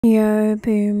Yo,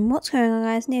 boom, what's going on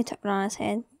guys, NIO Clans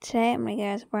here. Today I'm going to go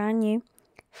as a brand new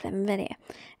flipping video.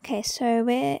 Okay, so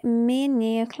me and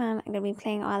NIO Clan are going to be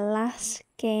playing our last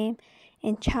game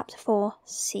in Chapter 4,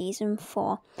 Season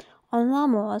 4 on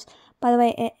Llama Wars. By the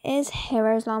way, it is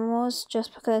Heroes Llama Wars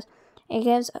just because it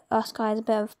gives us guys a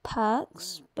bit of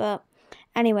perks. But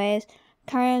anyways,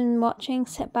 carry on watching,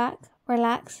 sit back,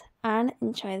 relax and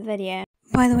enjoy the video.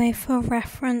 By the way, for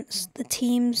reference, the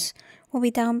teams will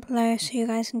be down below so you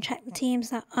guys can check the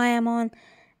teams that I am on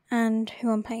and who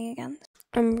I'm playing against.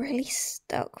 I'm really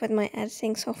stuck with my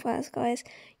editing softwares, guys.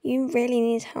 You really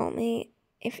need to help me.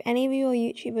 If any of you are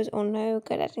YouTubers or know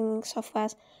good editing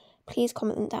softwares, please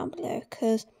comment them down below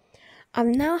because I've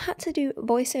now had to do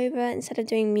voiceover instead of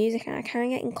doing music and I can't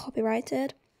get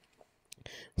copyrighted.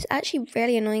 It's actually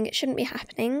really annoying. It shouldn't be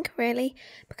happening, really,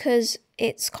 because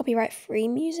it's copyright-free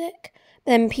music.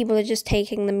 Then people are just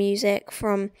taking the music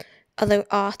from other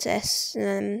artists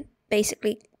and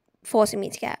basically forcing me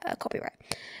to get a copyright.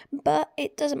 But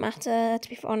it doesn't matter, to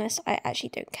be honest. I actually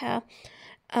don't care.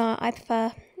 I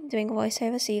prefer doing a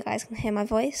voiceover so you guys can hear my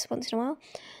voice once in a while.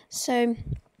 So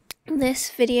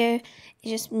this video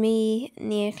is just me,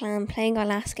 NIO Clan, playing our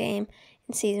last game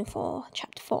in Season 4,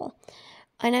 Chapter 4.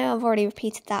 I know I've already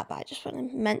repeated that, but I just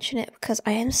want to mention it because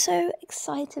I am so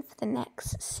excited for the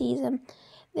next season.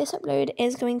 This upload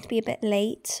is going to be a bit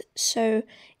late, so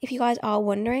if you guys are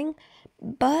wondering,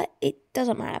 but it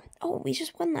doesn't matter. Oh, we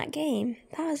just won that game.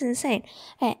 That was insane.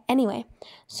 Okay, anyway,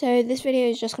 so this video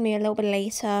is just going to be a little bit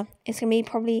later. It's going to be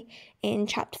probably in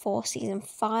Chapter 4, Season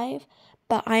 5,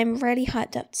 but I'm really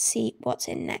hyped up to see what's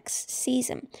in next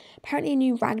season. Apparently a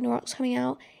new Ragnarok's coming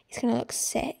out. It's going to look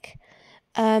sick.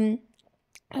 But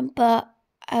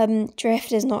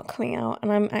Drift is not coming out,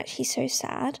 and I'm actually so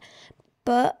sad.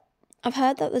 But I've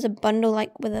heard that there's a bundle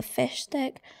like with a fish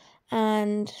stick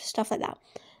and stuff like that.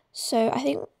 So I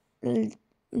think,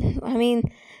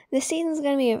 this season's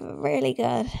going to be really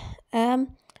good. The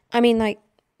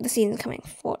season's coming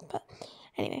forward, but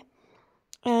anyway.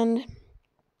 And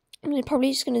I'm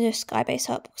probably just going to do a skybase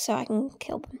up so I can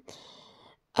kill them.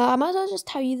 I might as well just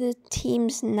tell you the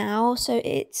teams now. So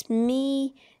it's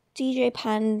me, DJ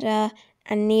Panda,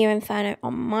 and Neo Inferno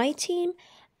on my team.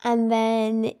 And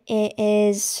then it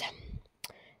is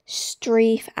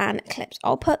Streef and Eclipse.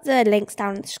 I'll put the links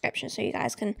down in the description so you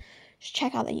guys can just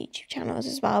check out the YouTube channels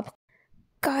as well.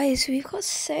 Guys, we've got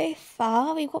so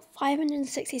far. We've got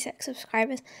 566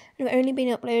 subscribers. And we've only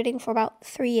been uploading for about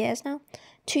 3 years now.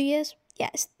 2 years?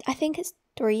 Yes, I think it's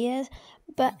 3 years.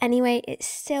 But anyway, it's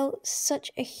still such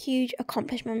a huge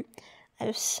accomplishment.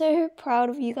 I'm so proud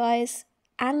of you guys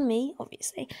and me,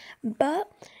 obviously. But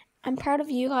I'm proud of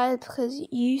you guys because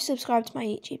you subscribe to my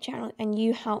YouTube channel and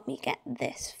you helped me get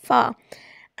this far.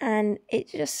 And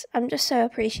I'm just so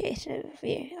appreciative of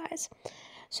you guys.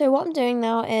 So what I'm doing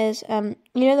now is, you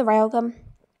know the railgun?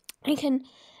 You can,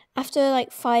 after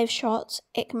like 5 shots,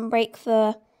 it can break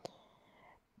the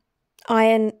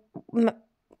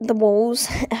walls.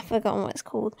 I've forgotten what it's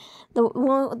called. The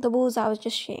walls I was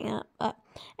just shooting at. But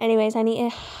anyways, I need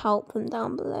to help them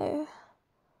down below.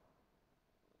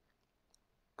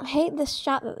 I hate the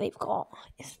strat that they've got.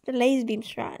 It's the laser beam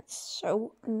strat. It's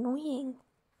so annoying.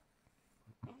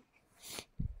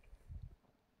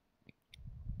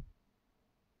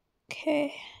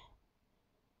 Okay.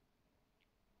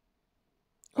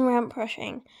 Ramp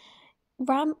rushing.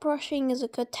 Ramp rushing is a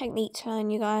good technique to learn,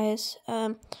 you guys.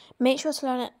 Make sure to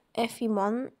learn it if you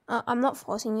want. I'm not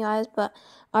forcing you guys, but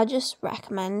I just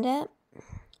recommend it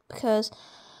because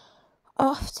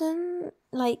often,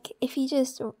 like, if you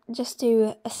just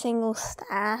do a single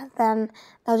stare, then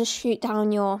they'll just shoot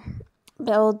down your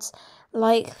builds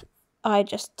like I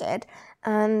just did,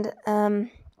 and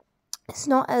it's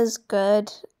not as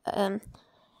good.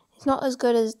 It's not as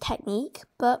good as technique,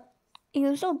 but you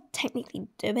can still technically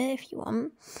do it if you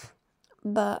want.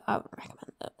 But I would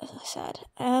recommend it, as I said.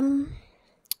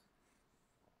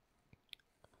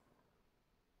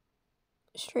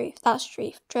 Streef, that's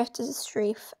Streef. Drift is a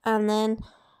Streef, and then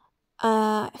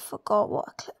I forgot what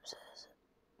Eclipse is.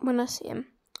 When I see him,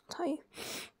 I'll tell you.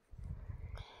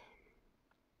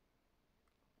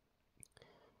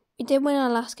 We did win our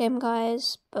last game,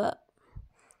 guys, but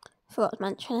I forgot to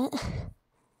mention it.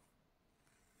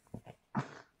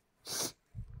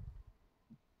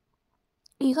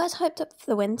 Are you guys hyped up for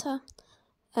the winter?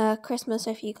 Christmas,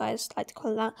 if you guys like to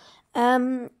call it that.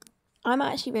 I'm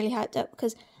actually really hyped up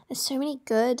because there's so many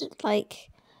good, like,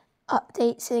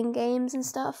 updates in games and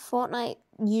stuff. Fortnite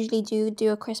usually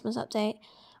do a Christmas update.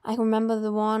 I can remember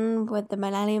the one with the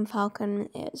Millennium Falcon.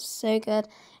 It was so good.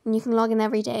 And you can log in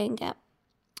every day and get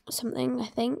something, I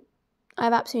think. I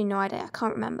have absolutely no idea. I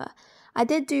can't remember. I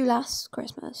did do last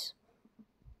Christmas,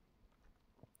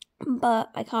 but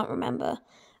I can't remember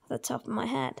off the top of my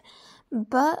head.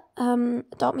 But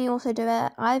Adopt Me also do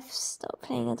it. I've stopped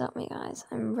playing Adopt Me, guys.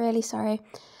 I'm really sorry.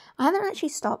 I haven't actually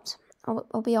stopped.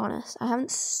 I'll be honest. I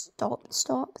haven't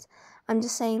stopped. I'm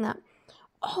just saying that.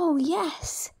 Oh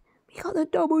yes, we got the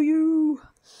W.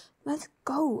 Let's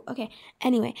go. Okay.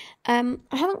 Anyway, I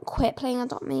haven't quit playing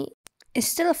Adopt Me. It's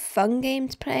still a fun game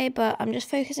to play, but I'm just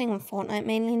focusing on Fortnite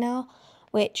mainly now,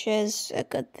 which is a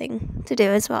good thing to do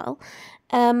as well.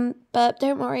 But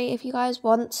don't worry, if you guys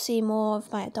want to see more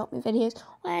of my Adopt Me videos,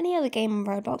 or any other game on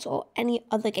Roblox, or any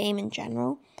other game in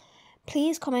general,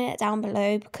 please comment it down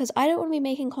below, because I don't want to be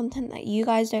making content that you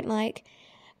guys don't like,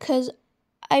 because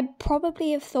I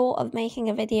probably have thought of making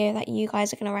a video that you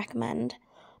guys are going to recommend,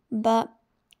 but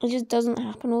it just doesn't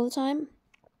happen all the time,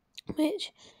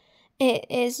 which it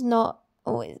is not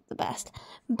always the best.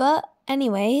 But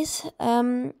anyways,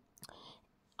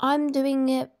 I'm doing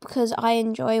it because I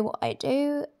enjoy what I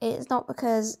do. It's not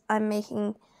because I'm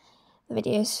making the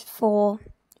videos for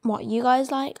what you guys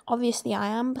like. Obviously I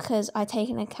am, because I take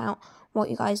into account what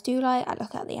you guys do like. I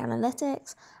look at the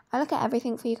analytics. I look at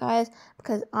everything for you guys,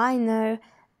 because I know,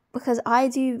 because I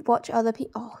do watch other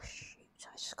people. Oh shoot,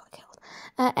 I just got killed.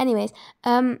 Anyways,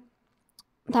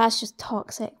 that's just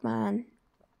toxic, man.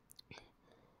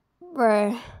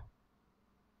 Bro.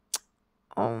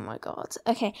 Oh my god.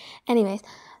 Okay, anyways,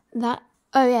 that's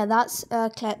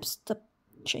Clips the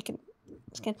chicken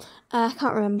skin. I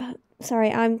can't remember.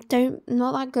 Sorry, I'm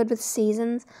not that good with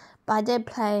seasons, but I did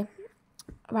play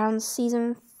around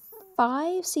season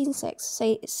 5, season 6,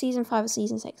 say season 5 or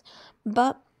season 6.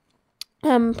 But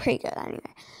pretty good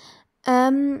anyway.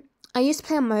 I used to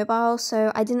play on mobile,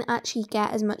 so I didn't actually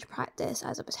get as much practice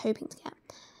as I was hoping to get.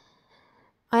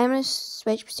 I am going to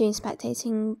switch between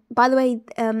spectating. By the way,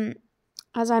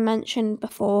 as I mentioned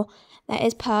before, there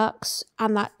is perks,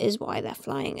 and that is why they're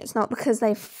flying. It's not because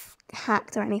they've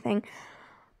hacked or anything.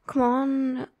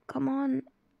 Come on.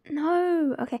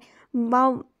 No. Okay,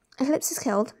 well, Eclipse is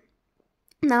killed.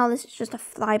 Now this is just a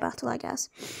fly battle, I guess.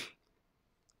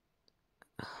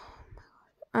 Oh my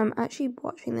god. I'm actually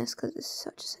watching this because it's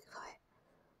such a sick fight.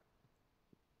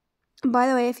 By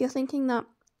the way, if you're thinking that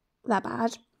they're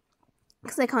bad,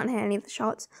 because they can't hit any of the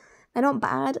shots, they're not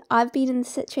bad. I've been in this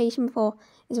situation before.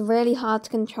 It's really hard to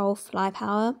control fly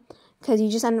power, because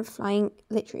you just end up flying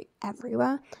literally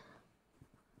everywhere.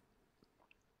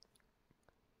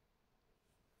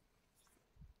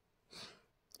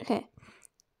 Okay.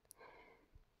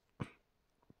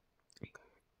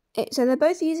 So they're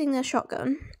both using their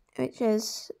shotgun, which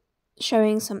is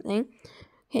showing something.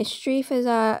 Okay, Streef is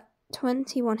at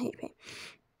 21 HP.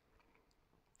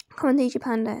 Come on, DJ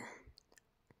Panda.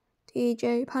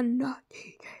 DJ Panda.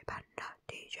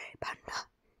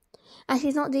 Actually,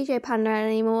 it's not DJ Panda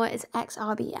anymore, it's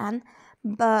XRBN,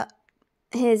 but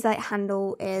his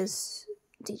handle is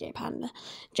DJ Panda.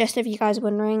 Just if you guys are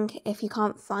wondering, if you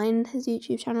can't find his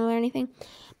YouTube channel or anything.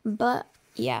 But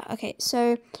yeah, okay,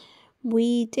 so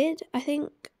we did, I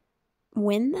think,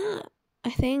 win that.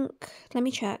 Let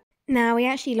me check. Now, we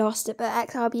actually lost it, but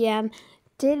XRBN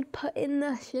did put in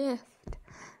the shift.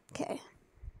 Okay.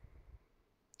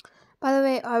 By the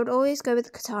way, I would always go with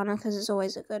the katana, because it's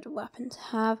always a good weapon to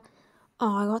have.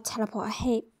 Oh, I got teleport. I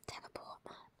hate teleport,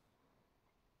 man.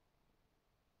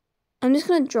 I'm just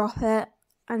going to drop it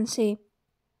and see.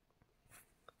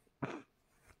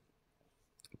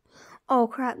 Oh,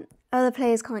 crap. Other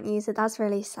players can't use it. That's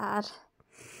really sad.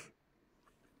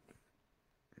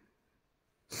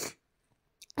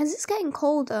 As it's getting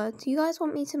colder, do you guys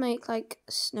want me to make,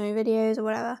 snow videos or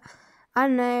whatever? I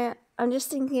don't know. I'm just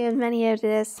thinking of many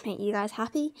ideas to make you guys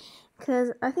happy,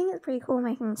 because I think it's pretty cool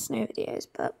making snow videos.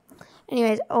 But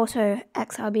anyways, also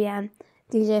XRBN,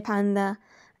 DJ Panda,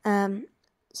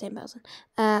 same person,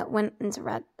 went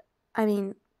into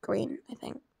green, I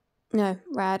think. No,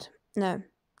 red. No,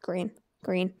 green.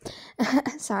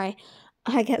 Sorry,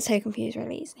 I get so confused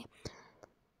really easily.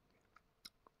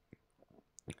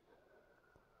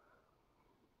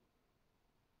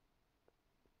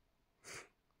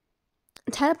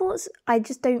 Teleports, I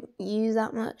just don't use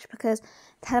that much, because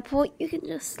teleport, you can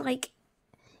just,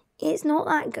 it's not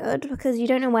that good, because you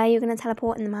don't know where you're going to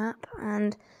teleport in the map,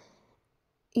 and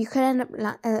you could end up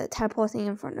teleporting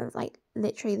in front of,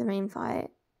 literally the main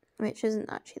fight, which isn't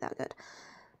actually that good.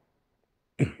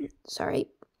 Sorry.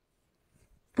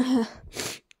 My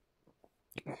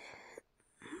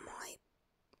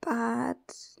bad.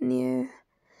 New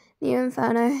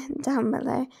Inferno down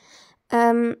below.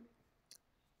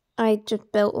 I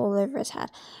just built all over his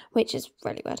head, which is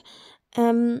really weird.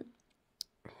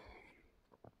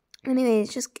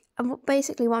 Anyways, just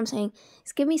basically what I'm saying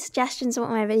is give me suggestions of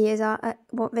what my videos are,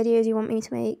 what videos you want me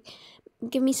to make.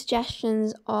 Give me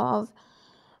suggestions of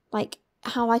like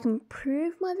how I can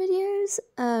improve my videos.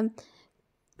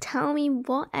 Tell me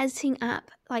what editing app,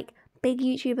 like big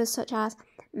YouTubers such as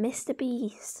Mr.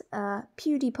 Beast,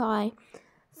 PewDiePie,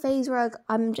 FazeRug.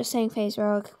 I'm just saying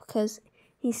FazeRug because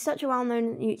he's such a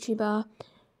well-known YouTuber,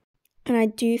 and I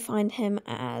do find him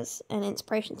as an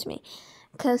inspiration to me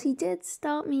because he did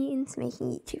start me into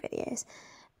making YouTube videos.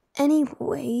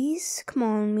 Anyways, come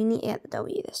on, we need to get the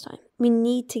W this time. We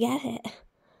need to get it.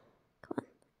 Come on.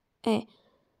 Hey.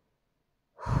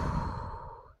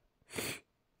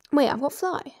 Wait, I've got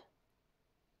fly.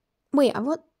 Wait, I've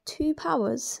got 2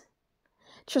 powers.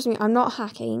 Trust me, I'm not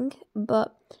hacking,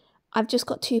 but I've just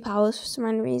got 2 powers for some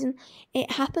random reason.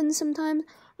 It happens sometimes.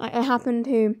 Like, it happened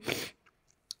to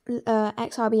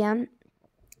XRBN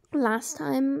last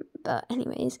time, but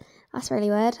anyways, that's really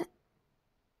weird.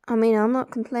 I mean, I'm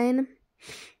not complaining.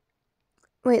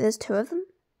 Wait, there's 2 of them?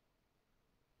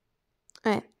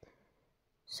 Okay.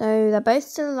 So, they're both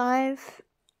still alive.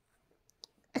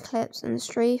 Eclipse and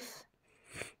Streif.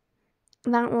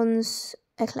 That one's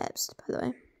eclipsed, by the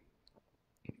way.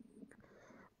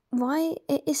 Why?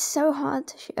 It is so hard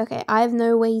to shoot. Okay, I have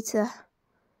no way to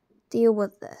deal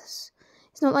with this.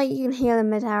 It's not like you can heal in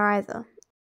mid-air either.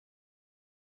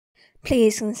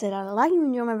 Please consider liking and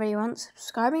enjoying my video once,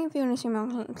 subscribing if you want to see more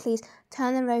content, please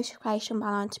turn the notification bell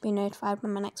on to be notified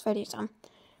when my next video is on.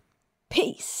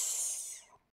 Peace!